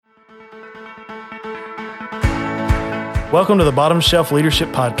Welcome to the Bottom Shelf Leadership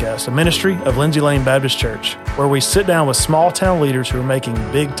Podcast, a ministry of Lindsay Lane Baptist Church, where we sit down with small town leaders who are making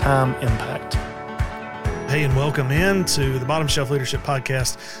big time impact. Hey, and welcome in to the Bottom Shelf Leadership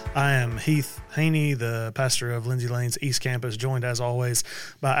Podcast. I am Heath Haney, the pastor of Lindsay Lane's East Campus, joined as always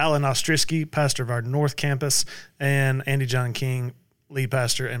by Alan Ostrisky, pastor of our North Campus, and Andy John King, lead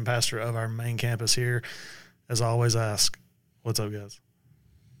pastor and pastor of our main campus here. As always, I ask, what's up, guys?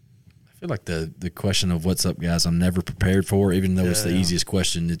 I feel like the question of what's up, guys, I'm never prepared for, even though it's the easiest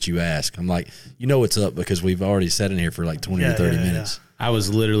question that you ask. I'm like, you know what's up because we've already sat in here for like 20 or 30 minutes. I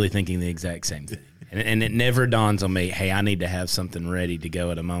was literally thinking the exact same thing. And it never dawns on me, hey, I need to have something ready to go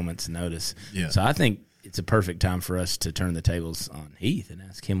at a moment's notice. Yeah. So I think it's a perfect time for us to turn the tables on Heath and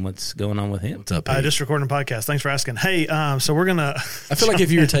ask him what's going on with him. What's up, Heath? Just recording a podcast. Thanks for asking. Hey, so we're going to... I feel like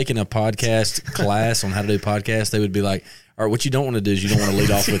if you were taking a podcast class on how to do podcasts, they would be like, all right, what you don't want to do is you don't want to lead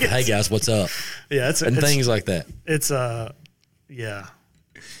off with, hey, guys, what's up? Yeah, it's things like that. It's a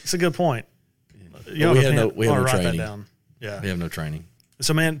good point. We have no write training. That down. Yeah. We have no training.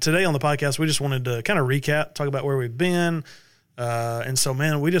 So, man, today on the podcast, we just wanted to kind of recap, talk about where we've been. And so,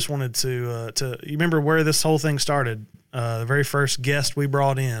 man, we just wanted to you remember where this whole thing started? The very first guest we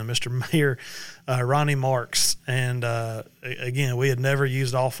brought in, Mr. Mayor Ronnie Marks. And, again, we had never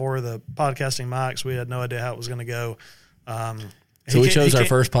used all four of the podcasting mics. We had no idea how it was going to go. So we chose our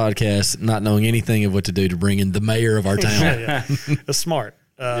first podcast not knowing anything of what to do to bring in the mayor of our town. That's smart.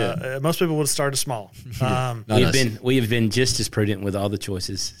 Most people would have started small. We have been just as prudent with all the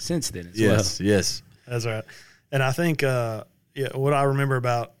choices since then as well. Yes, that's right. And I think what I remember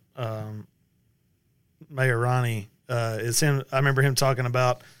about Mayor Ronnie is him. I remember him talking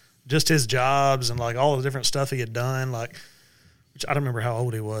about just his jobs and like all the different stuff he had done. Like, which I don't remember how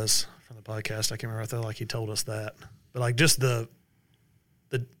old he was from the podcast. I can't remember. I felt like he told us that, but like just the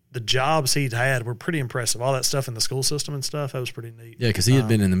jobs he'd had were pretty impressive. All that stuff in the school system and stuff, that was pretty neat. Yeah, because he had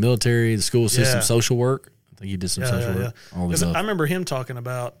been in the military, the school system, social work. I think he did some social work. All this stuff. I remember him talking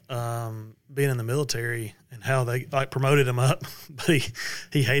about being in the military and how they like promoted him up, but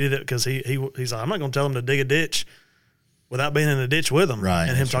he hated it because he's like, I'm not going to tell him to dig a ditch without being in a ditch with him. Right,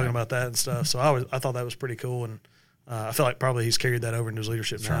 and him talking about that and stuff. So I thought that was pretty cool, and I feel like probably he's carried that over into his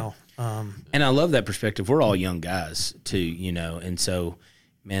leadership now. And I love that perspective. We're all young guys too, and so.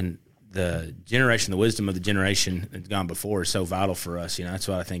 Man, the wisdom of the generation that's gone before is so vital for us. That's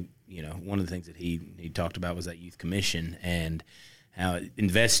what I think, one of the things that he talked about was that youth commission and how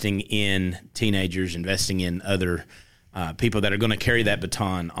investing in teenagers, investing in other people that are going to carry that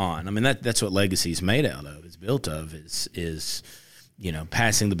baton on. I mean, that's what legacy is made out of, is built of, is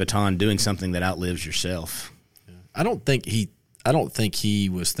passing the baton, doing something that outlives yourself. I don't think he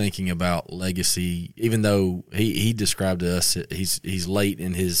was thinking about legacy, even though he described to us he's late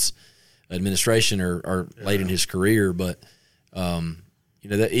in his administration or late in his career. But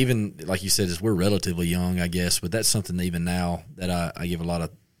that even like you said, is we're relatively young, I guess. But that's something that even now that I give a lot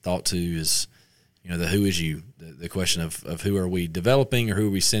of thought to is the who is you, the question of who are we developing or who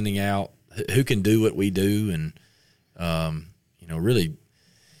are we sending out, who can do what we do, and really.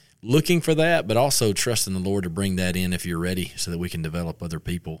 Looking for that, but also trusting the Lord to bring that in if you're ready so that we can develop other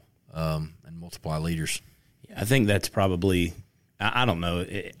people and multiply leaders. I think that's probably, I don't know,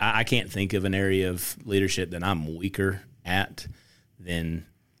 I can't think of an area of leadership that I'm weaker at than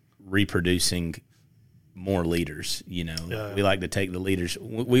reproducing more leaders. We like to take the leaders.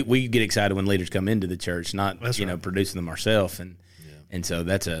 We get excited when leaders come into the church, not producing them ourselves. And so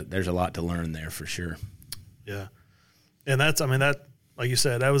there's a lot to learn there for sure. Yeah. And that like you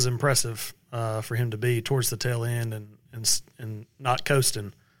said, that was impressive for him to be towards the tail end and not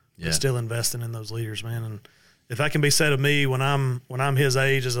coasting, but still investing in those leaders, man. And if that can be said of me when I'm his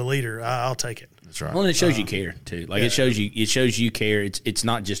age as a leader, I'll take it. That's right. Well, and it shows you care too. Like it shows you care. It's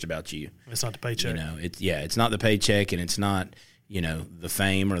not just about you. It's not the paycheck. It's not the paycheck, and it's not the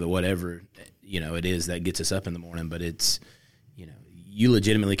fame or the whatever it is that gets us up in the morning. But it's you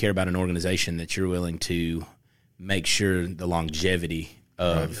legitimately care about an organization that you're willing to make sure the longevity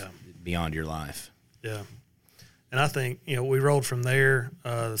of beyond your life. Yeah. And I think, we rolled from there.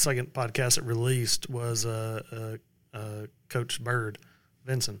 The second podcast that released was Coach Bird,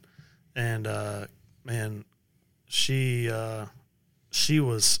 Vincent. And, man, she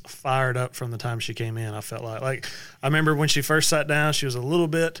was fired up from the time she came in, I felt like. I remember when she first sat down, she was a little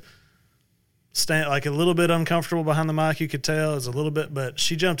bit uncomfortable behind the mic, you could tell. It was a little bit, but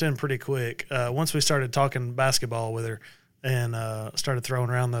she jumped in pretty quick. Once we started talking basketball with her and started throwing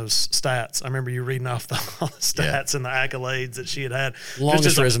around those stats, I remember you reading off all the stats and the accolades that she had.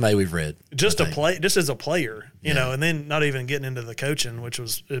 Longest resume we've read. Just as a player, and then not even getting into the coaching, which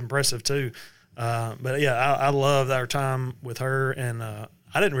was impressive too. But yeah, I loved our time with her, and I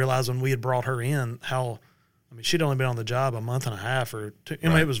didn't realize when we had brought her in she'd only been on the job a month and a half or two. I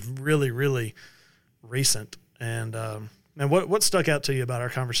mean, it was really, really recent. And what stuck out to you about our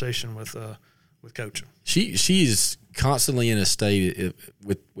conversation with Coach? She's constantly in a state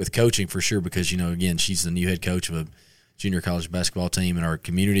with coaching for sure, because again, she's the new head coach of a junior college basketball team in our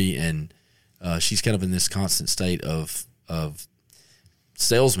community, and she's kind of in this constant state of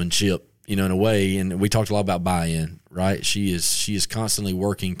salesmanship, in a way. And we talked a lot about buy-in, right? She is constantly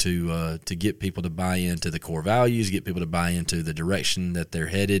working to get people to buy into the core values, get people to buy into the direction that they're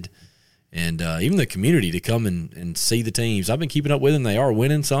headed, and even the community to come and see the teams. I've been keeping up with them. They are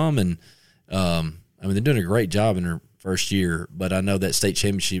winning some, and they're doing a great job in her first year. But I know that state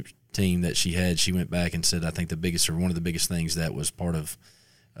championship team that she had, she went back and said, I think one of the biggest things that was part of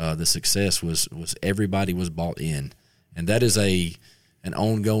the success was everybody was bought in, and that is an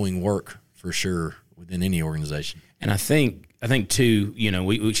ongoing work for sure within any organization. And I think too,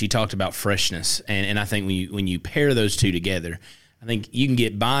 she talked about freshness, and I think when you pair those two together, I think you can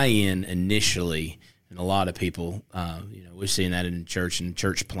get buy-in initially. And a lot of people, we're seeing that in church and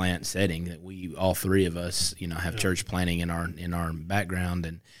church plant setting, that we, all three of us, have church planting in our background,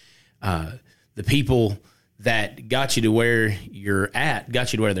 and the people that got you to where they're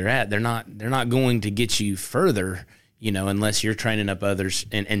at, they're not going to get you further, unless you're training up others.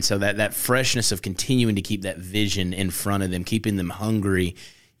 And so that freshness of continuing to keep that vision in front of them, keeping them hungry,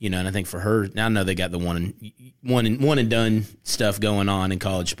 and I think for her, now I know they got the one and done stuff going on in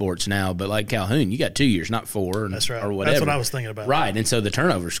college sports now, but like Calhoun, you got 2 years, not 4, that's right, or whatever. That's what I was thinking about. Right, and so the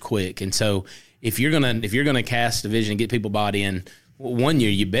turnover's quick, and so if you're gonna cast a vision and get people bought in, 1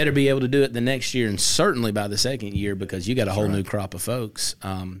 year, you better be able to do it the next year, and certainly by the second year, because you got a whole new crop of folks.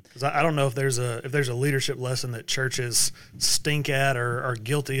 Because I don't know if there's a leadership lesson that churches stink at or are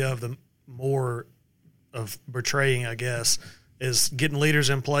guilty of the more of betraying, I guess, is getting leaders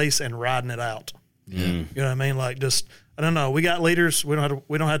in place and riding it out. Yeah. You know what I mean? Like, just, I don't know. We got leaders. We don't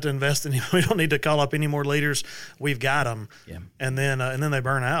have to invest in. We don't need to call up any more leaders. We've got them. Yeah. And then they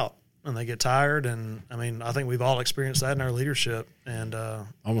burn out and they get tired. And I think we've all experienced that in our leadership. And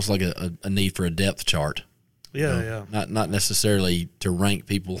almost like a need for a depth chart. Yeah. Not necessarily to rank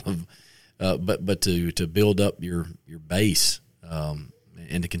people, but to build up your base,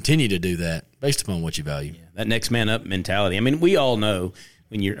 and to continue to do that based upon what you value. Yeah, that next man up mentality. We all know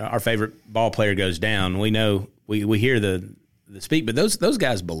when our favorite ball player goes down, we know we hear the speak, but those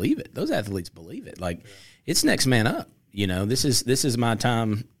guys believe it. Those athletes believe it. Like, it's next man up. This is my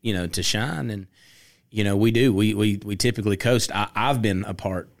time, to shine. And, we typically coast. I've been a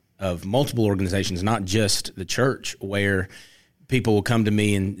part of multiple organizations, not just the church, where people will come to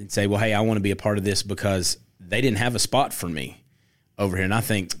me and say, well, hey, I want to be a part of this because they didn't have a spot for me over here. And I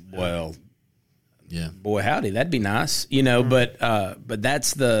think, well, yeah, boy, howdy, that'd be nice, but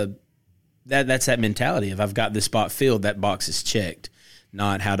that's that's that mentality of, I've got this spot filled, that box is checked,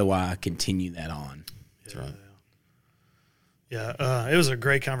 not how do I continue that on. That's right. Yeah, it was a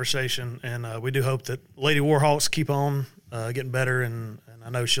great conversation, and we do hope that Lady Warhawks keep on getting better, and I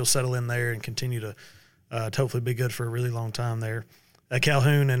know she'll settle in there and continue to hopefully be good for a really long time there at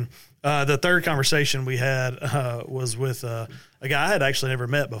Calhoun. And the third conversation we had was with a guy I had actually never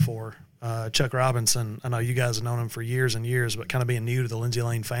met before, Chuck Robinson. I know you guys have known him for years and years, but kind of being new to the Lindsay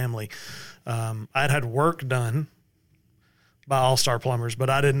Lane family. I'd had work done by All Star Plumbers, but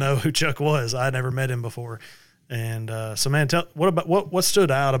I didn't know who Chuck was. I had never met him before. And so, man, what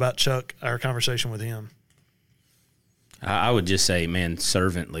stood out about Chuck, our conversation with him? I would just say, man,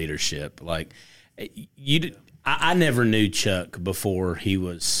 servant leadership. Like, I never knew Chuck before he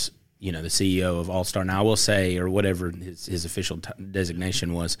was, the CEO of All Star. Now, I will say, or whatever his official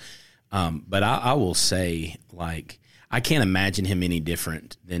designation was, but I will say, like, I can't imagine him any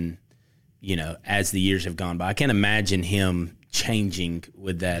different than, as the years have gone by. I can't imagine him changing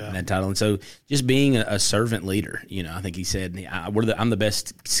with that title. And so just being a servant leader, I think he said, I'm the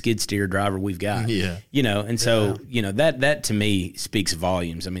best skid steer driver we've got. Yeah. And so, that to me speaks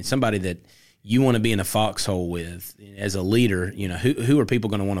volumes. Somebody that you want to be in a foxhole with as a leader, who are people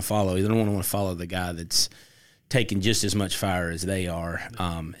going to want to follow? They don't want to follow the guy that's taking just as much fire as they are.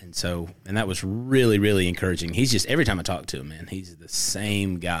 And that was really, really encouraging. He's just, every time I talk to him, man, he's the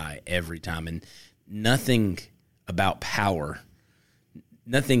same guy every time. And nothing about power,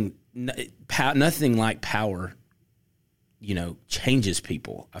 nothing like power, changes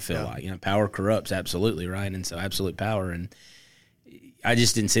people. I feel like, power corrupts, absolutely, right? And so absolute power, and I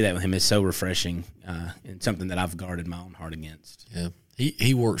just didn't see that with him. It's so refreshing, and something that I've guarded my own heart against. Yeah,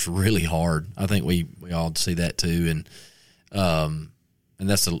 he works really hard. I think we all see that too, and and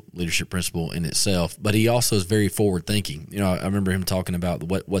that's a leadership principle in itself. But he also is very forward thinking. You know, I remember him talking about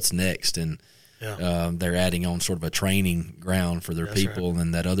what's next, and they're adding on sort of a training ground for their people,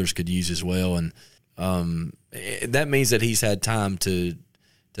 and that others could use as well. And that means that he's had time to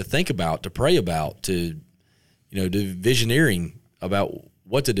think about, to pray about, to do visioneering about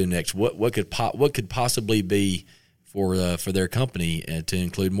what to do next. What could possibly be for their company, and to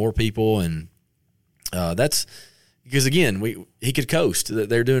include more people, and that's. Because again, he could coast.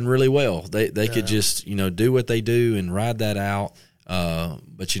 They're doing really well. They could just do what they do and ride that out.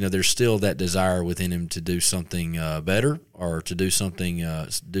 But there's still that desire within him to do something better, or to do something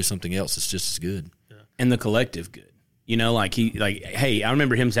else that's just as good. Yeah. And the collective good. Hey, I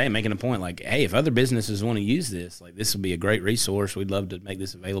remember him making a point like, hey, if other businesses want to use this, like this would be a great resource. We'd love to make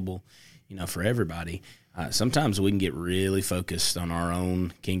this available, for everybody. Sometimes we can get really focused on our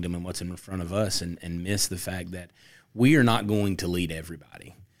own kingdom and what's in front of us, and miss the fact that we are not going to lead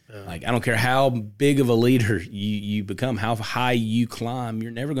everybody. Like, I don't care how big of a leader you become, how high you climb,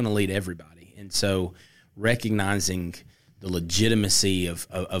 you're never going to lead everybody. And so recognizing the legitimacy of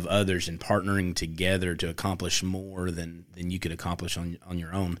others and partnering together to accomplish more than you could accomplish on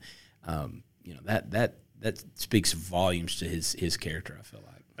your own, that speaks volumes to his character, I feel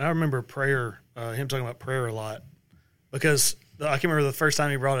like. I remember him talking about prayer a lot, because I can remember the first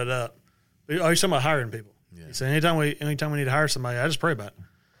time he brought it up. He's talking about hiring people. Yeah. He said, anytime we need to hire somebody, I just pray about it.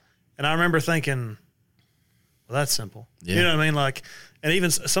 And I remember thinking, well, that's simple. Yeah. You know what I mean? Like, and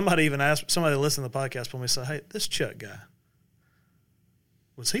even somebody asked, somebody listened to the podcast told me, say, hey, this Chuck guy,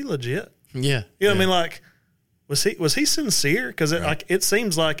 was he legit? Yeah. You know what I mean? Like, was he sincere? Because it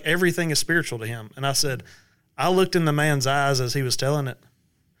seems like everything is spiritual to him. And I said, I looked in the man's eyes as he was telling it.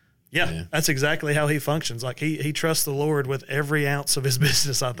 Yeah, that's exactly how he functions. Like, he trusts the Lord with every ounce of his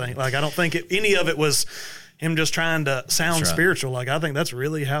business, I think. Like, I don't think any of it was him just trying to sound spiritual. Like, I think that's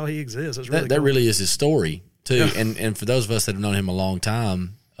really how he exists. It's really that really is his story, too. Yeah. And for those of us that have known him a long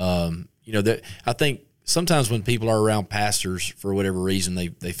time, I think sometimes when people are around pastors, for whatever reason,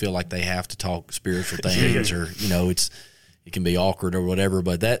 they feel like they have to talk spiritual things, or, it can be awkward or whatever.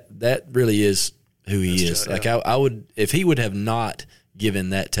 But that really is who he is. Like, I would, if he would have not given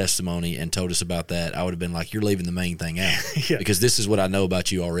that testimony and told us about that, I would have been like, you're leaving the main thing out because this is what I know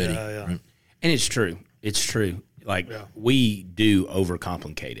about you already. Right? And it's true. Like, we do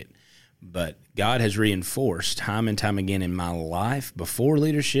overcomplicate it, but God has reinforced time and time again in my life, before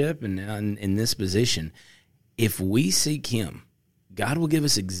leadership and in this position, if we seek him, God will give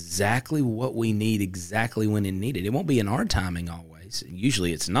us exactly what we need, exactly when it needed. It won't be in our timing always.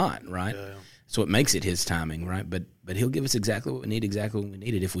 Usually it's not, right? Yeah. So it makes it his timing, right? But he'll give us exactly what we need, exactly when we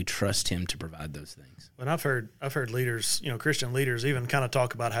need it, if we trust him to provide those things. And I've heard leaders, Christian leaders, even kind of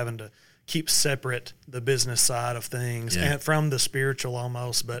talk about having to keep separate the business side of things and from the spiritual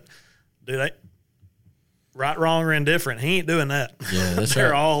almost. But dude, right, wrong, or indifferent, he ain't doing that. Yeah, that's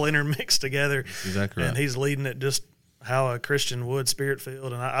They're all intermixed together. Exactly right. And he's leading it just how a Christian would,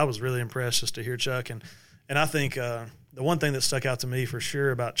 spirit-filled. And I was really impressed just to hear Chuck. And I think the one thing that stuck out to me for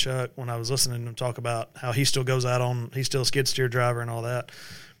sure about Chuck when I was listening to him talk about how he still goes out he's still a skid steer driver and all that.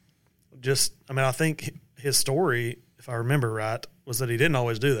 I think his story, if I remember right, was that he didn't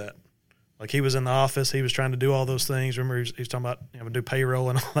always do that. Like, he was in the office, he was trying to do all those things. Remember, he was talking about do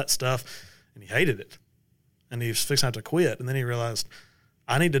payroll and all that stuff, and he hated it. And he was fixing to have to quit. And then he realized,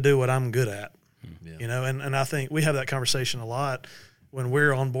 I need to do what I'm good at. Yeah. And I think we have that conversation a lot when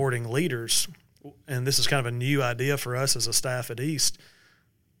we're onboarding leaders. And this is kind of a new idea for us as a staff at East.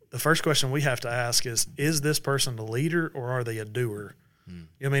 The first question we have to ask is this person a leader, or are they a doer?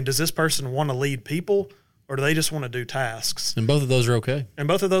 Does this person want to lead people, or do they just want to do tasks? And both of those are okay.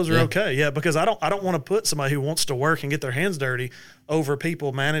 Okay. Because I don't want to put somebody who wants to work and get their hands dirty over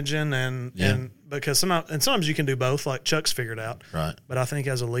people managing and because sometimes you can do both, like Chuck's figured out. Right. But I think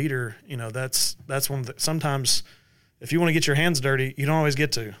as a leader, that's one of the, sometimes if you want to get your hands dirty, you don't always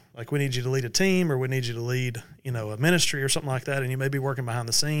get to. Like, we need you to lead a team, or we need you to lead, a ministry or something like that, and you may be working behind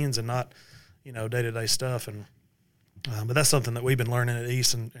the scenes and not, day-to-day stuff. And but that's something that we've been learning at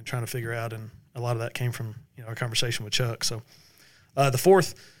East and trying to figure out, and a lot of that came from our conversation with Chuck. So the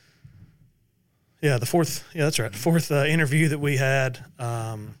fourth interview that we had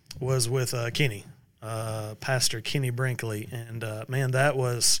was with Kenny, Pastor Kenny Brinkley, and man, that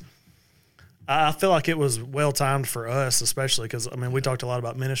was. I feel like it was well timed for us, especially because we talked a lot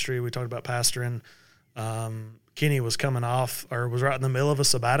about ministry, we talked about pastoring. Kenny was coming off, or was right in the middle of a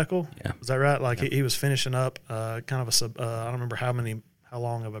sabbatical. Yeah, was that right? Like he was finishing up kind of a I don't remember how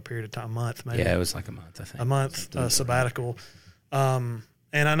long of a period of time, a month maybe. Yeah, it was like a month, I think. A month sabbatical. And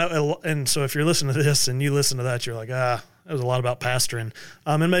I know, and so if you're listening to this and you listen to that, you're like, it was a lot about pastoring.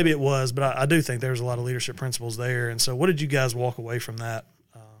 And maybe it was, but I do think there's a lot of leadership principles there. And so what did you guys walk away from that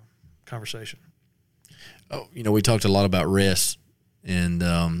conversation? Oh, we talked a lot about rest. And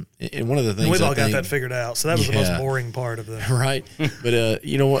one of the things we've all got that figured out. So that was the most boring part of the right. But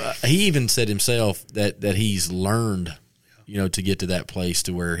he even said himself that he's learned, to get to that place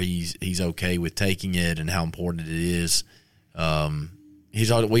to where he's okay with taking it and how important it is.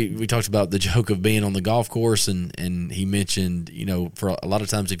 We talked about the joke of being on the golf course, and he mentioned, for a lot of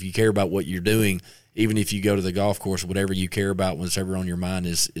times if you care about what you're doing, even if you go to the golf course, whatever you care about, whatever on your mind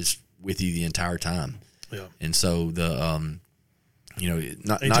is with you the entire time. Yeah. And so he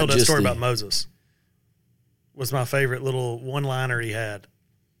told that story about Moses. Was my favorite little one-liner he had.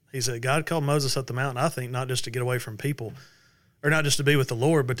 He said, God called Moses up the mountain, I think, not just to get away from people, or not just to be with the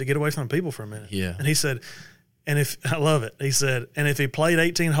Lord, but to get away from people for a minute. Yeah. And he said, I love it. He said, and if he played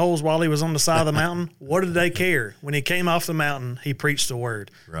 18 holes while he was on the side of the mountain, what did they care? When he came off the mountain, he preached the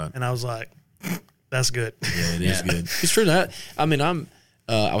word. Right. And I was like, that's good. Yeah, it is good. It's true.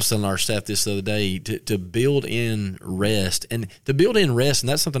 I was telling our staff this the other day, to build in rest, and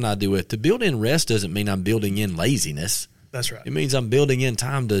that's something I do with. To build in rest doesn't mean I'm building in laziness. That's right. It means I'm building in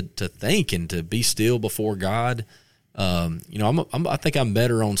time to think and to be still before God. I think I'm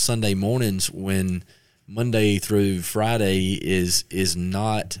better on Sunday mornings when Monday through Friday is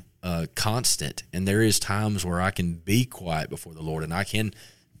not constant, and there is times where I can be quiet before the Lord and I can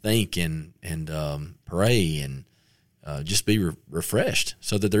think and pray and just be refreshed,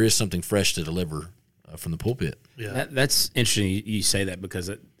 so that there is something fresh to deliver from the pulpit. Yeah, that's interesting. You say that,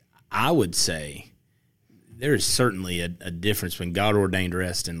 because I would say there is certainly a difference between God ordained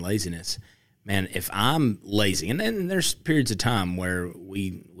rest and laziness. Man, if I'm lazy, and then there's periods of time where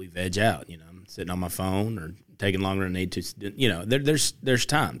we veg out. I'm sitting on my phone or taking longer than I need to. There's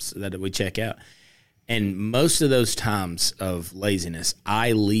times that we check out. And most of those times of laziness,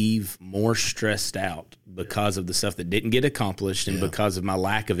 I leave more stressed out because of the stuff that didn't get accomplished and because of my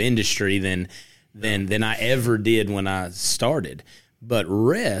lack of industry than I ever did when I started. But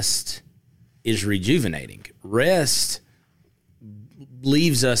rest is rejuvenating. Rest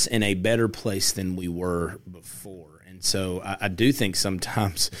leaves us in a better place than we were before. And so I do think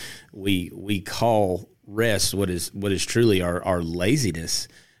sometimes we call rest what is truly our laziness,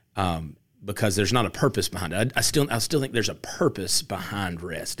 because there's not a purpose behind it. I still think there's a purpose behind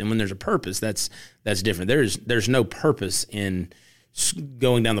rest, and when there's a purpose, that's different. There's no purpose in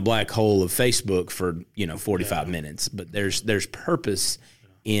going down the black hole of Facebook for 45 minutes, but there's purpose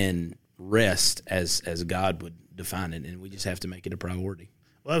in rest as God would define it, and we just have to make it a priority.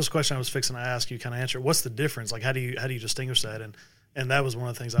 Well, that was a question I was fixing to ask you. Kind of answer. What's the difference? Like, how do you distinguish that? And that was one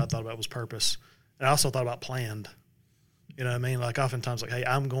of the things I thought about was purpose, and I also thought about planned. You know what I mean? Like, oftentimes, like, hey,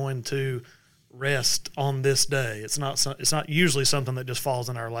 I'm going to rest on this day. It's not usually something that just falls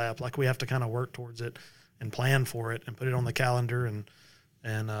in our lap. Like, we have to kind of work towards it and plan for it and put it on the calendar. And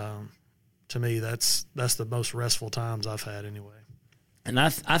to me, that's the most restful times I've had anyway. And I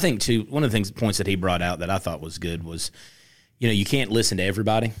think too, one of the points that he brought out that I thought was good was, you can't listen to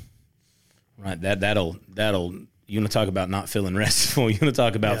everybody, right? That'll you want to talk about not feeling restful. You want to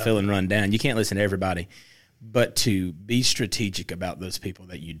talk about feeling run down. You can't listen to everybody. But to be strategic about those people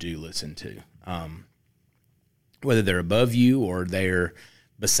that you do listen to, whether they're above you or they're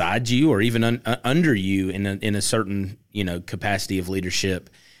beside you or even under you in a certain capacity of leadership,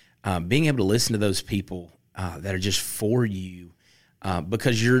 being able to listen to those people that are just for you,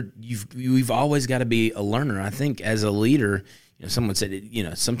 because you've always got to be a learner. I think as a leader, someone said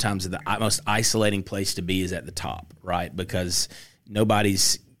sometimes the most isolating place to be is at the top, right? Because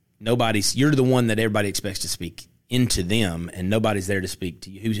nobody's you're the one that everybody expects to speak into them, and nobody's there to speak to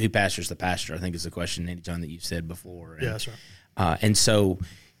you. Who pastors the pastor? I think is the question, Andy John, that you've said before. Yeah, that's right. And so,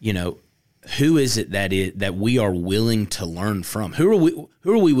 who is it that we are willing to learn from? Who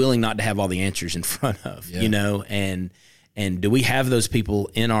are we willing not to have all the answers in front of? Yeah. And do we have those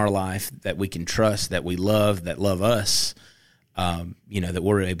people in our life that we can trust, that we love, that love us? That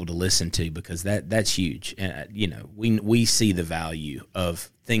we're able to listen to, because that's huge. And we see the value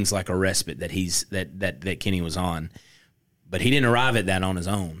of things like a respite that Kenny was on, but he didn't arrive at that on his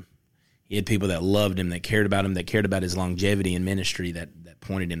own. He had people that loved him, that cared about him, that cared about his longevity in ministry, that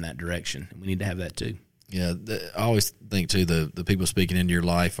pointed him that direction. And we need to have that too. Yeah, I always think too, the people speaking into your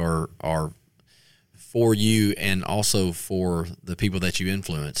life are for you and also for the people that you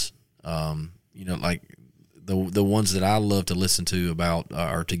influence. Like the ones that I love to listen to about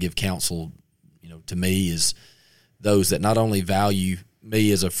or to give counsel, to me, is those that not only value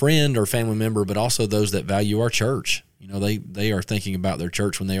me as a friend or family member, but also those that value our church. They are thinking about their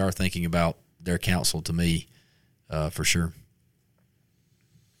church when they are thinking about their counsel to me. for sure.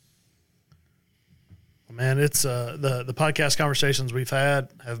 Man, it's the podcast conversations we've had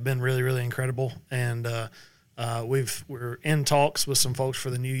have been really, really incredible, and we're in talks with some folks for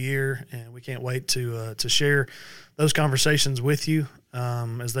the new year, and we can't wait to share those conversations with you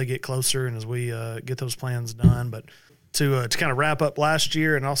as they get closer and as we get those plans done. But to kind of wrap up last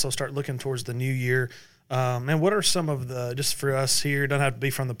year and also start looking towards the new year, and what are some of the, just for us here, don't have to be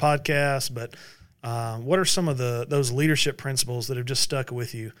from the podcast, but what are some of those leadership principles that have just stuck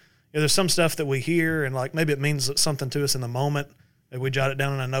with you? There's some stuff that we hear and like maybe it means something to us in the moment. Maybe we jot it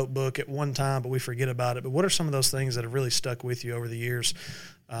down in a notebook at one time, but we forget about it. But what are some of those things that have really stuck with you over the years?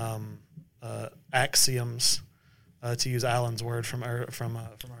 Axioms, to use Alan's word from our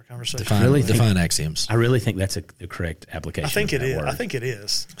conversation. Define axioms. I really think that's the correct application. I think it is. Word. I think it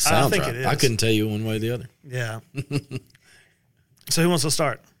is. Sounds I think right. it is. I couldn't tell you one way or the other. Yeah. So who wants to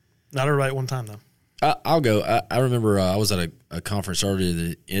start? Not everybody at one time, though. I'll go. I remember I was at a conference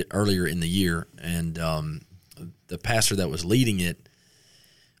earlier in the year, and the pastor that was leading it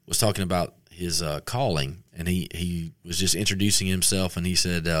was talking about his calling, and he was just introducing himself, and he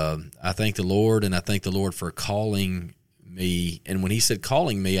said, I thank the Lord, and I thank the Lord for calling me. And when he said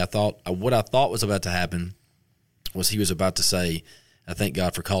calling me, what I thought was about to happen was he was about to say, I thank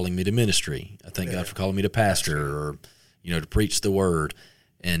God for calling me to ministry. I thank God for calling me to pastor or, to preach the word.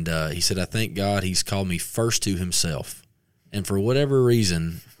 And he said, I thank God he's called me first to himself. And for whatever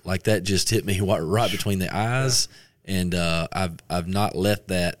reason, like that just hit me right between the eyes. And I've not left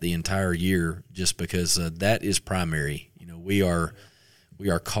that the entire year just because that is primary. We are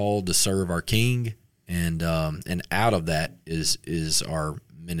called to serve our King, and out of that is our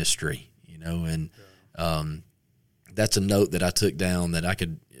ministry. And that's a note that I took down that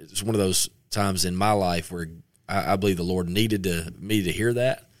it's one of those times in my life where I believe the Lord needed me to hear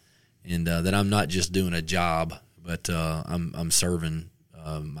that, and that I'm not just doing a job, but I'm serving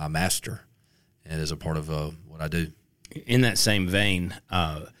my master, and as a part of what I do. In that same vein,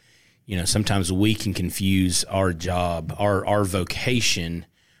 sometimes we can confuse our job, our vocation,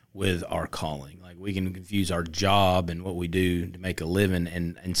 with our calling. Like we can confuse our job and what we do to make a living,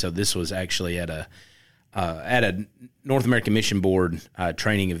 and so this was actually at a North American Mission Board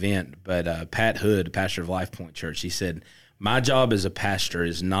training event, but Pat Hood, pastor of Life Point Church, he said, my job as a pastor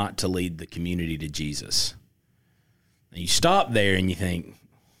is not to lead the community to Jesus. And you stop there and you think,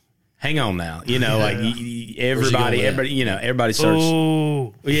 hang on now, everybody starts.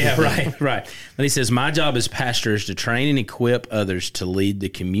 Oh, yeah, right. But he says, my job as pastor is to train and equip others to lead the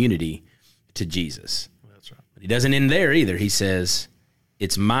community to Jesus. That's right. But he doesn't end there either. He says,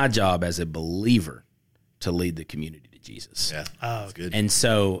 it's my job as a believer to lead the community to Jesus. Yeah. Oh, good. And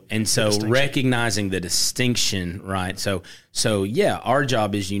so recognizing the distinction, right? So yeah, our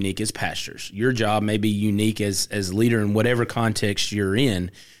job is unique as pastors. Your job may be unique as leader in whatever context you're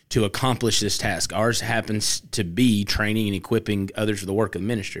in to accomplish this task. Ours happens to be training and equipping others for the work of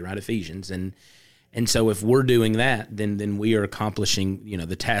ministry, right? Ephesians. And so if we're doing that, then we are accomplishing,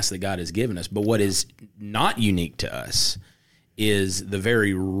 the task that God has given us. But what is not unique to us is the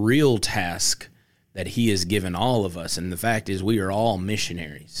very real task that he has given all of us. And the fact is we are all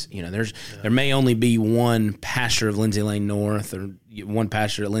missionaries. There may only be one pastor of Lindsay Lane North or one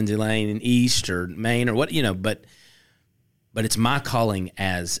pastor at Lindsay Lane in East or Maine or what, but it's my calling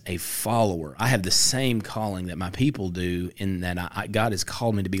as a follower. I have the same calling that my people do in that God has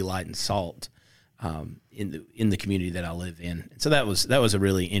called me to be light and salt in the community that I live in. And so that was a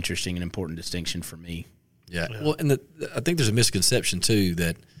really interesting and important distinction for me. Yeah. Well, and I think there's a misconception too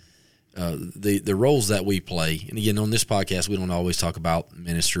that the roles that we play, and again on this podcast we don't always talk about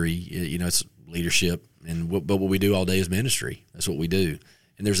ministry. It's leadership, but what we do all day is ministry. That's what we do.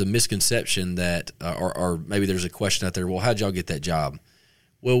 And there's a misconception that, or maybe there's a question out there. Well, how'd y'all get that job?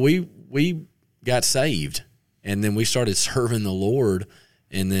 Well, we got saved, and then we started serving the Lord,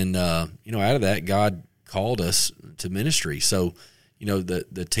 and then out of that, God called us to ministry. So,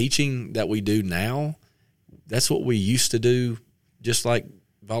 the teaching that we do now, that's what we used to do, just like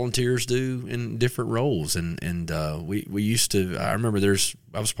volunteers do in different roles. And we used to. I remember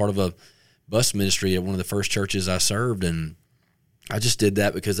I was part of a bus ministry at one of the first churches I served, and I just did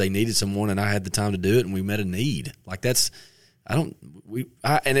that because they needed someone, and I had the time to do it, and we met a need. Like and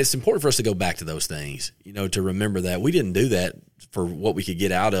it's important for us to go back to those things, to remember that we didn't do that for what we could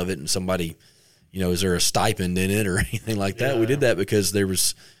get out of it, and somebody, is there a stipend in it or anything like that? We did that because there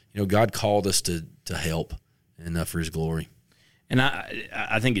was, God called us to help and for His glory. And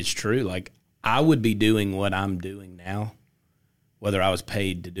I think it's true. Like I would be doing what I'm doing now, whether I was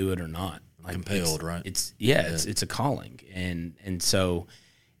paid to do it or not. Like compelled, right? It's a calling, and so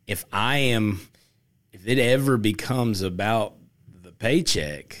if I am if it ever becomes about the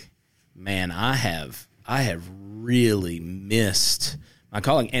paycheck, man, I have really missed my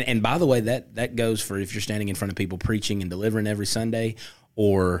calling. And by the way, that goes for if you're standing in front of people preaching and delivering every Sunday,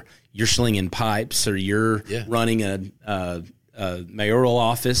 or you're slinging pipes, or you're running a mayoral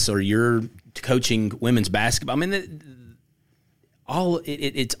office, or you're coaching women's basketball. I mean,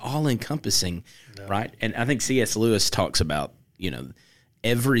 it's all encompassing, right? And I think C.S. Lewis talks about,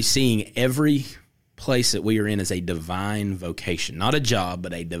 every place that we are in is a divine vocation, not a job,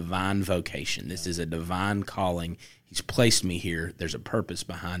 but a divine vocation. This is a divine calling. He's placed me here. There's a purpose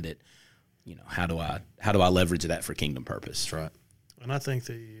behind it. How do I leverage that for kingdom purpose? That's right. And I think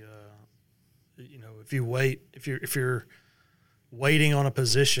if you're waiting on a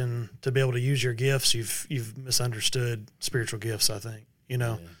position to be able to use your gifts, you've misunderstood spiritual gifts. I think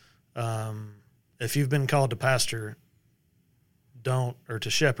if you've been called to pastor, or to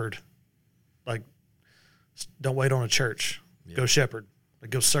shepherd, like, don't wait on a church. Yeah. Go shepherd. Like,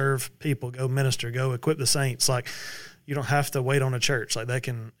 go serve people. Go minister. Go equip the saints. Like, you don't have to wait on a church. Like, that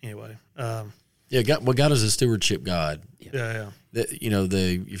can anyway. God is a stewardship God. Yeah.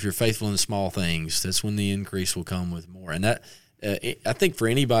 If you're faithful in the small things, that's when the increase will come with more. And that I think for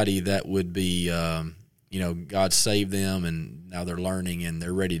anybody that would be, God saved them and now they're learning and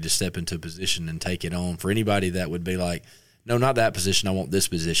they're ready to step into a position and take it on. For anybody that would be like, no, not that position. I want this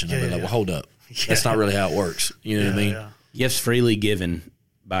position. I'd be like, well, hold up. Yeah. That's not really how it works. You know what I mean? Yeah. Gifts freely given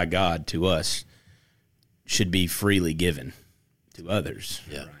by God to us should be freely given to others.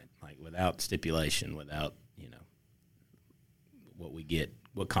 Yeah. Right? Like, without stipulation, without, what we get,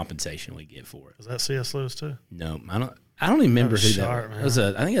 what compensation we get for it. Was that C.S. Lewis too? No, I don't even remember who that was.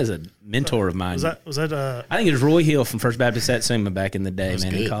 I think it was a mentor of mine. Was that I think it was Roy Hill from First Baptist Satsuma back in the day,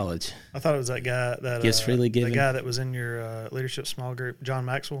 in college. I thought it was that guy that gets freely given. The guy that was in your leadership small group, John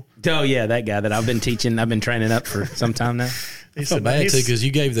Maxwell. Oh yeah, that guy that I've been teaching. I've been training up for some time now. I feel bad too because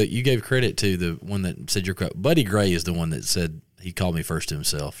you gave credit to the one that said your Buddy Gray is the one that said he called me first to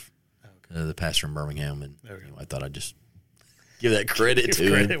himself, the pastor in Birmingham, and I thought I'd just give that credit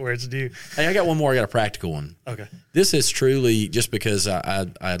to him. Where it's due. Hey, I got one more. I got a practical one. Okay. This is truly just because I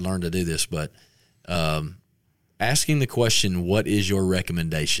had learned to do this, but asking the question, what is your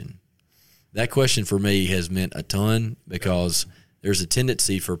recommendation? That question for me has meant a ton because there's a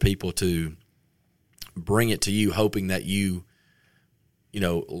tendency for people to bring it to you hoping that you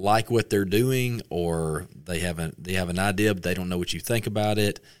like what they're doing, or they have an idea, but they don't know what you think about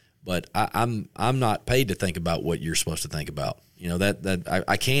it. But I'm not paid to think about what you're supposed to think about. That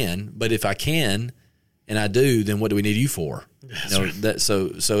I can, but if I can and I do, then what do we need you for? Right.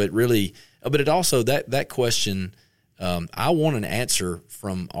 So it really, but it also that question, I want an answer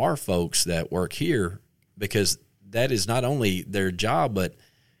from our folks that work here, because that is not only their job, but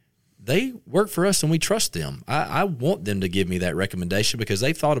they work for us and we trust them. I want them to give me that recommendation because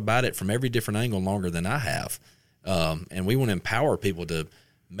they've thought about it from every different angle longer than I have. And we want to empower people to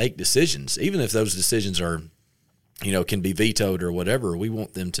make decisions, even if those decisions are, can be vetoed or whatever. We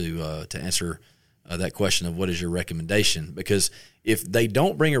want them to answer that question of what is your recommendation, because if they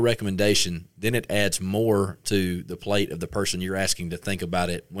don't bring a recommendation, then it adds more to the plate of the person you're asking to think about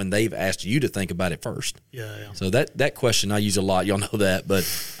it when they've asked you to think about it first. Yeah. So that question I use a lot. Y'all know that, but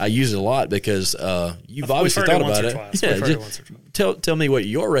I use it a lot because you've obviously thought about it. Yeah, tell me what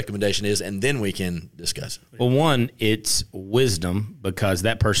your recommendation is, and then we can discuss it. Well, one, it's wisdom because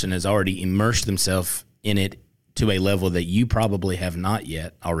that person has already immersed themselves in it to a level that you probably have not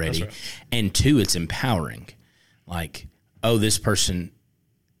yet already. Right. And two, it's empowering. Like, oh, this person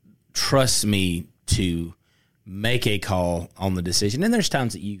trusts me to make a call on the decision. And there's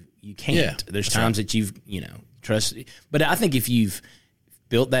times that you can't. Yeah, there's times that you've, trust. But I think if you've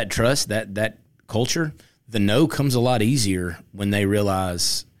built that trust, that culture, the no comes a lot easier when they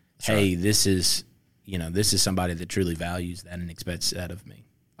realize, hey, this is somebody that truly values that and expects that of me.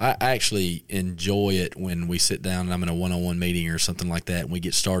 I actually enjoy it when we sit down and I'm in a one-on-one meeting or something like that, and we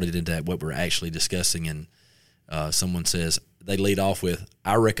get started into what we're actually discussing, and someone says, they lead off with,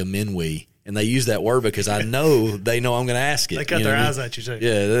 I recommend we, and they use that word because I know they know I'm going to ask it. They cut their eyes at you, too.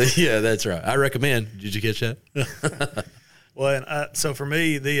 Yeah, that's right. I recommend. Did you catch that? Well, and so for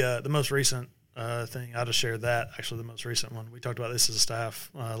me, the most recent thing, I just shared that, actually the most recent one. We talked about this as a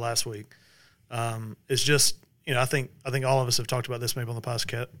staff last week. It's just, I think all of us have talked about this maybe on the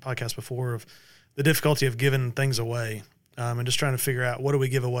podcast before, of the difficulty of giving things away, and just trying to figure out what do we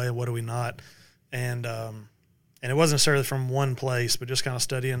give away and what do we not. And it wasn't necessarily from one place, but just kind of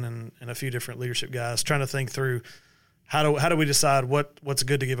studying and a few different leadership guys, trying to think through how do we decide what's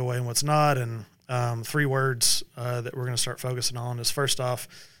good to give away and what's not. And 3 words that we're going to start focusing on is, first off,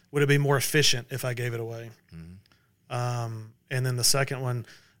 would it be more efficient if I gave it away? And then the second one,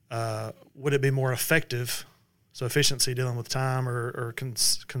 would it be more effective? So efficiency, dealing with time or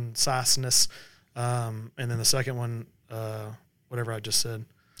conciseness. And then the second one, whatever I just said.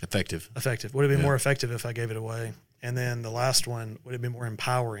 Effective. Would it be more effective if I gave it away? And then the last one, would it be more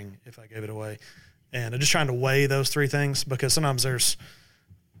empowering if I gave it away? And I'm just trying to weigh those three things, because sometimes there's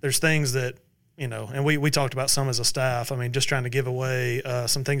things that, and we talked about some as a staff. I mean, just trying to give away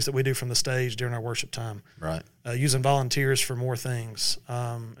some things that we do from the stage during our worship time. Right. Using volunteers for more things.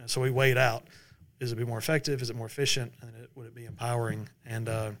 So we weighed out, is it be more effective? Is it more efficient? And would it be empowering? And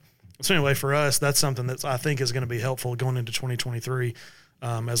so anyway, for us, that's something that I think is going to be helpful going into 2023,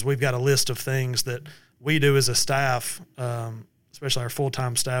 as we've got a list of things that we do as a staff, especially our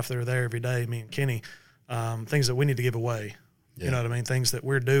full-time staff that are there every day, me and Kenny, things that we need to give away. Yeah. You know what I mean? Things that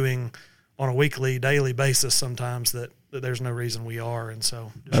we're doing on a weekly, daily basis sometimes that there's no reason we are. And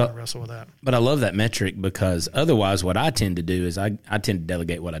so just trying to wrestle with that. But I love that metric, because otherwise what I tend to do is I tend to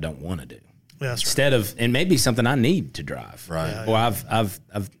delegate what I don't want to do. Yeah, that's instead of, and maybe something I need to drive. Right. Yeah, Or I've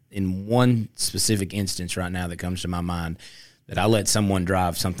in one specific instance right now that comes to my mind, that I let someone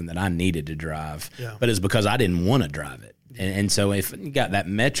drive something that I needed to drive, but it's because I didn't want to drive it. And so if you got that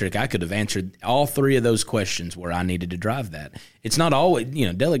metric, I could have answered all three of those questions where I needed to drive that. It's not always,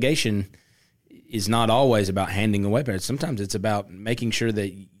 delegation is not always about handing away, but sometimes it's about making sure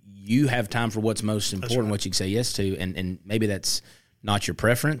that you have time for what's most important, what you can say yes to, and maybe that's not your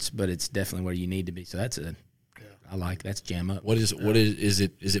preference, but it's definitely where you need to be. So that's I like that's jam up. What is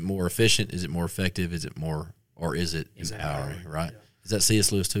it more efficient? Is it more effective? Is it more, or is it empowering? Right. Yeah. Is that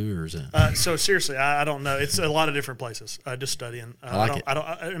C.S. Lewis too, or is it? So seriously, I don't know. It's a lot of different places. Just studying. I like it.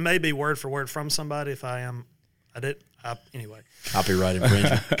 It may be word for word from somebody. If anyway. Copyright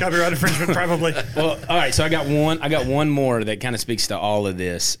infringement. Copyright infringement, probably. Well, all right. So I got one more that kind of speaks to all of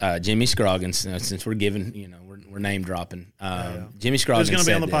this. Jimmy Scroggins, since we're giving, we're name dropping. Jimmy Scroggins, who's going to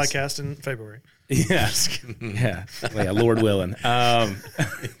be on the this. podcast in February. Yeah. Lord willing. That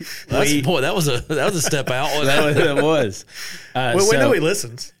was a step out. That was. We know he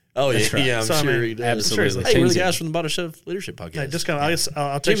listens. Oh yeah, right. yeah. I'm sure he does. Absolutely. Hey, we're the guys from the Bottom Shelf Leadership Podcast. Hey, just kind of,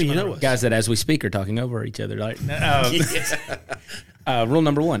 I'll text Jimmy, you. Guys that as we speak are talking over each other. Like, rule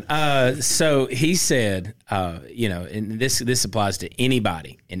number one. So he said, and this applies to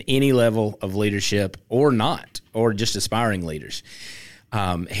anybody in any level of leadership or not, or just aspiring leaders.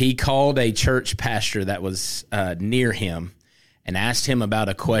 He called a church pastor that was near him and asked him about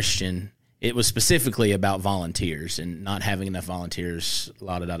a question. It was specifically about volunteers and not having enough volunteers,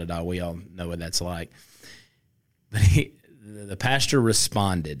 la-da-da-da-da. We all know what that's like. But the pastor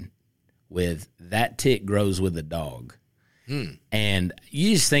responded with, "That tick grows with the dog." And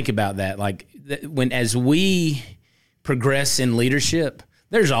you just think about that. Like, as we progress in leadership,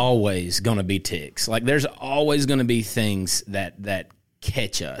 there's always going to be ticks. Like, there's always going to be things that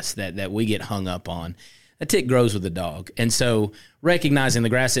catch us, that we get hung up on. A tick grows with the dog. And so recognizing the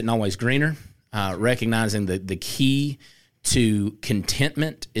grass isn't always greener, recognizing the key to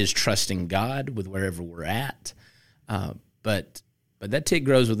contentment is trusting God with wherever we're at. But that tick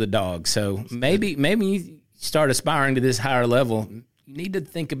grows with the dog. So maybe you start aspiring to this higher level, you need to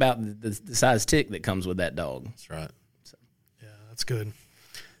think about the size tick that comes with that dog. That's right. So. Yeah, that's good.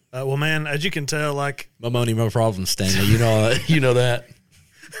 Well, man, as you can tell, like, my money, my problem, Stanley. You know that.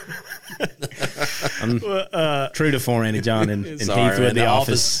 I'm true to form, Andy John and Heath with the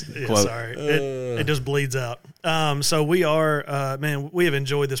office quote. Yeah, sorry, it just bleeds out. So we are, we have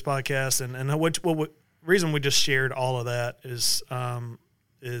enjoyed this podcast, and what reason we just shared all of that is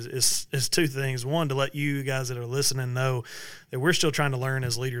two things. One, to let you guys that are listening know that we're still trying to learn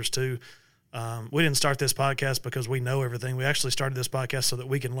as leaders too. We didn't start this podcast because we know everything. We actually started this podcast so that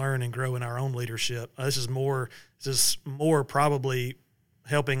we can learn and grow in our own leadership. This is more probably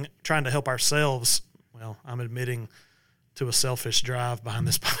trying to help ourselves. Well, I'm admitting to a selfish drive behind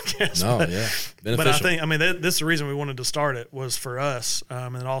this podcast. No, yeah. Beneficial. But I think, this is the reason we wanted to start it, was for us,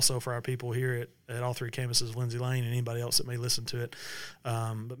 and also for our people here at all three campuses of Lindsay Lane and anybody else that may listen to it.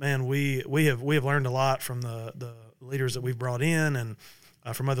 But man, we have learned a lot from the leaders that we've brought in, and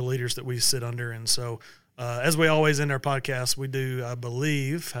from other leaders that we sit under. And so, as we always end our podcast, we do, I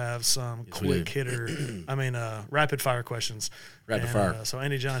believe, have some quick hitter, rapid fire questions. Rapid fire. So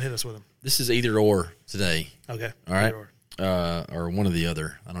Andy John, hit us with them. This is either or today. Okay. All right. Or one or the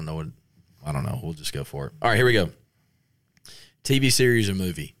other. I don't know. We'll just go for it. All right, here we go. TV series or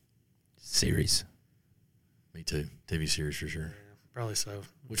movie? Series. Me too. TV series for sure. Yeah, probably so.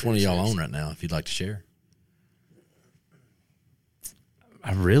 Which one of y'all own right now, if you'd like to share?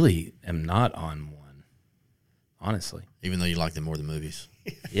 I really am not on one. honestly. Even though you like them more than movies.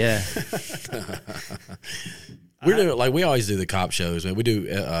 Yeah. We're doing like we always do the cop shows. Man. We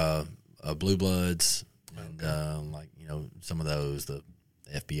do Blue Bloods and like some of those the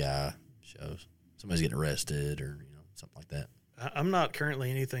FBI shows. Somebody's getting arrested or something like that. I'm not currently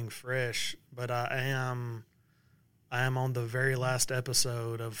anything fresh, but I am on the very last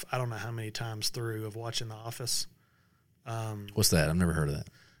episode of I don't know how many times through of watching The Office. What's that? I've never heard of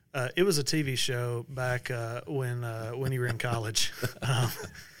that. It was a TV show back when you were in college.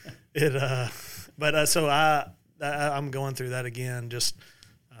 So I'm going through that again. Just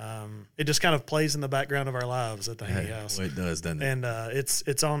it just kind of plays in the background of our lives at the Haney house. Well, it does, doesn't it? And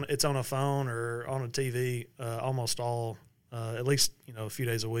it's on a phone or on a TV almost all at least a few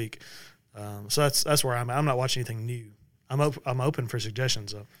days a week. So that's where I'm at. I'm not watching anything new. I'm open for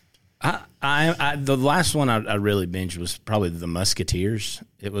suggestions though. The last one I really binged was probably The Musketeers.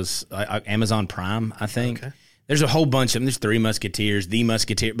 It was Amazon Prime, I think. Okay. There's a whole bunch of them. There's 3 Musketeers, The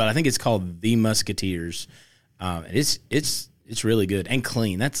Musketeer, but I think it's called The Musketeers. It's really good and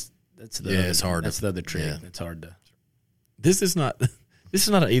clean. That's it's hard. That's the other trick. Yeah. It's hard to. This is not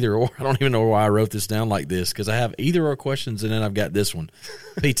an either or. I don't even know why I wrote this down like this because I have either or questions and then I've got this one,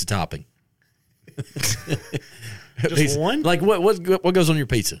 pizza topping. Just pizza. one? Like what goes on your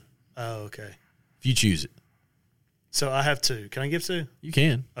pizza? Oh, okay. If you choose it, So I have 2. Can I give 2? you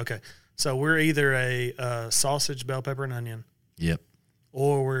can. Okay. So we're either a sausage, bell pepper, and onion, Yep.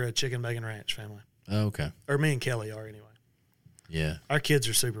 or we're a chicken, bacon, ranch family. Oh, okay. Or me and Kelly are anyway. Yeah. Our kids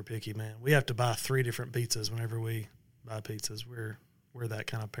are super picky, man. We have to buy 3 different pizzas whenever we buy pizzas. We're that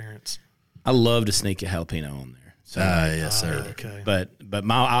kind of parents. I love to sneak a jalapeno on there. So, Yes, sir. Okay. but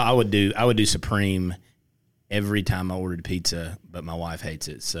I would do Supreme every time I ordered pizza, but my wife hates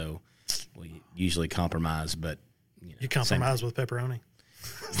it, so we usually compromise. But You compromise with pepperoni?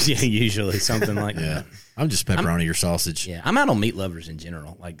 yeah, usually something like Yeah. that. I'm just pepperoni or sausage. Yeah, I'm out on meat lovers in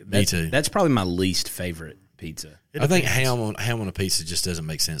general. Like Me too. That's probably my least favorite pizza. I think ham on a pizza just doesn't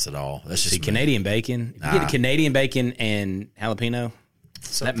make sense at all. That's just See, me. Canadian bacon. If you get a Canadian bacon and jalapeno,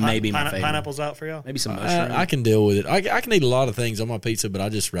 So that may be my favorite. Pineapple's out for y'all? Maybe some mushroom. I can deal with it. I can eat a lot of things on my pizza, but I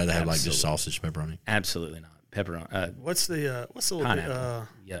just rather have like just sausage pepperoni. Absolutely not. Pepperoni. What's the Pineapple.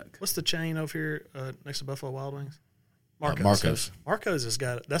 Yuck. what's the chain over here next to Buffalo Wild Wings? Marcos. Marcos has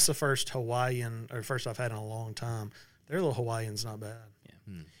got that's the first Hawaiian or first I've had in a long time. Their little Hawaiian's not bad.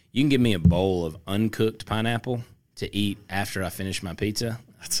 Yeah. You can give me a bowl of uncooked pineapple to eat after I finish my pizza.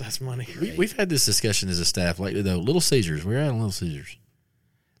 That's money. We've had this discussion as a staff lately, though. Little Caesars. We're at Little Caesars.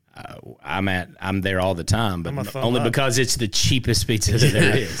 I'm there all the time, but I'm only because it's the cheapest pizza that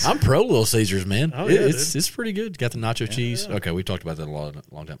there is. I'm pro Little Caesars, man. Oh, yeah, it's pretty good. Got the nacho cheese. Yeah. Okay, we've talked about that a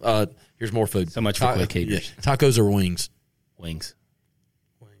long time. Here's more food. So much for quick heaters. Yeah. Tacos or wings? Wings.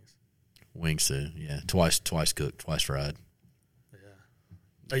 Wings too. Yeah, twice cooked, twice fried.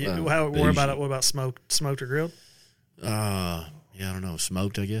 Yeah. What about smoked or grilled? Yeah, I don't know.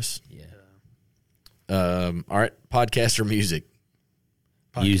 Smoked, I guess. Yeah. All right. Podcast or music?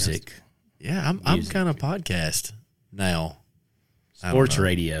 Podcast. Music. Yeah, I'm kind of podcast now. Sports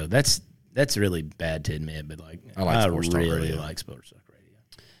radio. That's really bad to admit, but I sports talk really radio. like sports talk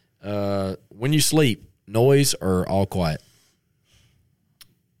radio. When you sleep, noise or all quiet?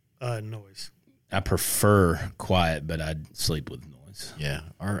 Noise. I prefer quiet, but I'd sleep with noise. Yeah,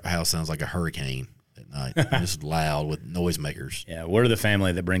 our house sounds like a hurricane at night. It's loud with noisemakers. Yeah, we're the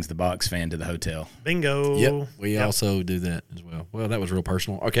family that brings the box fan to the hotel. Bingo. Yep, we also do that as well. Well, that was real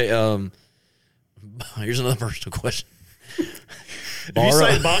personal. Okay, here's another personal question. If you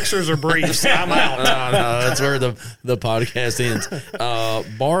say boxers or briefs, I'm out. No, that's where the podcast ends.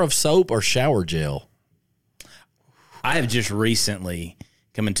 Bar of soap or shower gel? I have just recently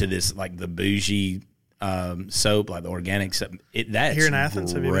come into this the bougie soap, like the organic soap. That's here in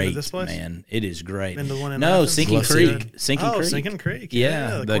Athens. Have you been to this place? Man, it is great. Been to one in no, Athens? Sinking Creek. Sinking Creek.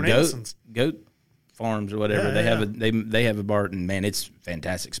 Yeah, the goat farms or whatever. Yeah, they have a bar, and man, it's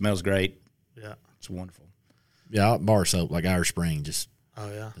fantastic. Smells great. Yeah, it's wonderful. Yeah, bar soap like Irish Spring. Just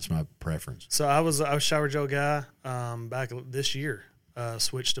that's my preference. So I was a shower gel guy back this year.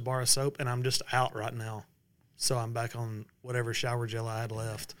 Switched to bar of soap, and I'm just out right now. So I'm back on whatever shower gel I had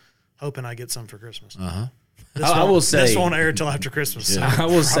left, hoping I get some for Christmas. I will say this won't air until after Christmas. Yeah. So I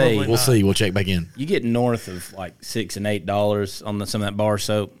will say we'll see. We'll check back in. You get north of $6 and $8 on some of that bar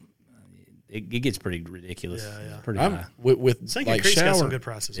soap. It gets pretty ridiculous. Yeah. Pretty high. With Sinking like Creek's got shower, some good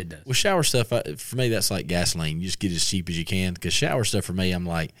prices. It does. with shower stuff, for me, that's like gasoline. You just get as cheap as you can because shower stuff for me, I'm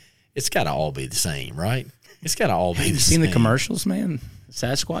like, it's got to all be the same, right? It's got to all be the same. Seen the commercials, man?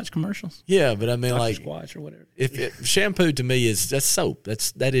 Sasquatch commercials? Yeah, but I mean, Dr. like, Squatch or whatever. if shampoo to me that's soap.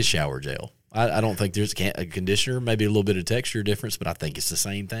 That is shower gel. I don't think there's a conditioner, maybe a little bit of texture difference, but I think it's the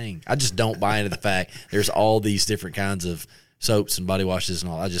same thing. I just don't buy into the fact there's all these different kinds of soaps and body washes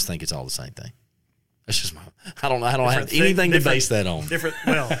and all. I just think it's all the same thing. That's just I don't have anything to base that on.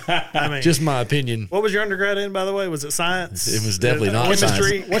 Well, I mean, just my opinion. What was your undergrad in, by the way? Was it science? It was definitely not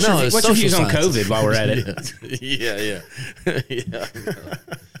chemistry. Science. What's your views on COVID while we're at it? Yeah.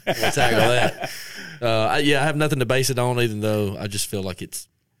 We'll tackle that. I have nothing to base it on, even though I just feel like it's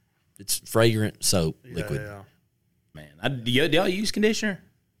fragrant soap liquid. Yeah. Man, do y'all use conditioner?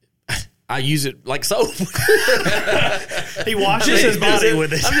 I use it like soap. He washes his body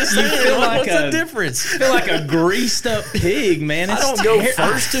with it. I'm just saying, what's the difference? I feel like a greased up pig, man. I don't go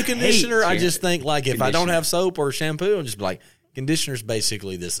first to conditioner. I just think like if I don't have soap or shampoo, I'm just like, conditioner's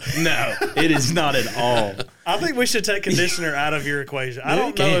basically this. No, it is not at all. I think we should take conditioner out of your equation. I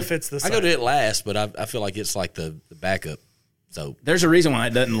don't know if it's the same. I go to it last, but I feel like it's like the backup soap. There's a reason why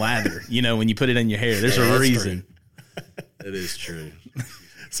it doesn't lather, when you put it in your hair. There's a reason. It is true.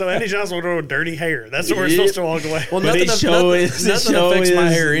 So Andy Johnson will grow dirty hair. That's what we're supposed to walk away. Well, nothing affects my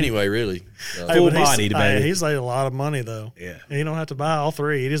hair anyway, really. So. Full body, baby. He's like a lot of money, though. Yeah. He don't have to buy all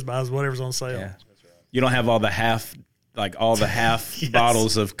three. He just buys whatever's on sale. Yeah. You don't have all the half yes.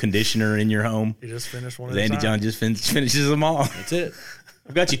 bottles of conditioner in your home. You just finish one at Andy John just finishes them all. That's it.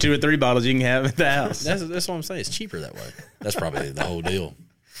 I've got you 2 or 3 bottles you can have at the house. That's what I'm saying. It's cheaper that way. That's probably the whole deal.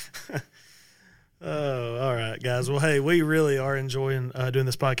 Oh, all right, guys. Well, hey, we really are enjoying doing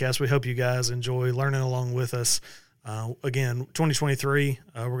this podcast. We hope you guys enjoy learning along with us. Again, 2023,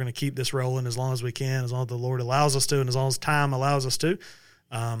 we're going to keep this rolling as long as we can, as long as the Lord allows us to, and as long as time allows us to.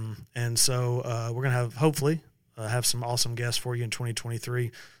 And so we're going to hopefully have some awesome guests for you in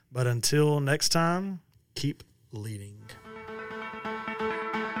 2023. But until next time, keep leading.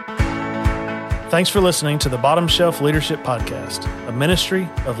 Thanks for listening to the Bottom Shelf Leadership Podcast, a ministry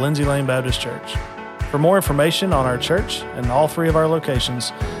of Lindsay Lane Baptist Church. For more information on our church and all 3 of our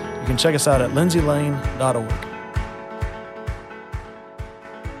locations, you can check us out at lindsaylane.org.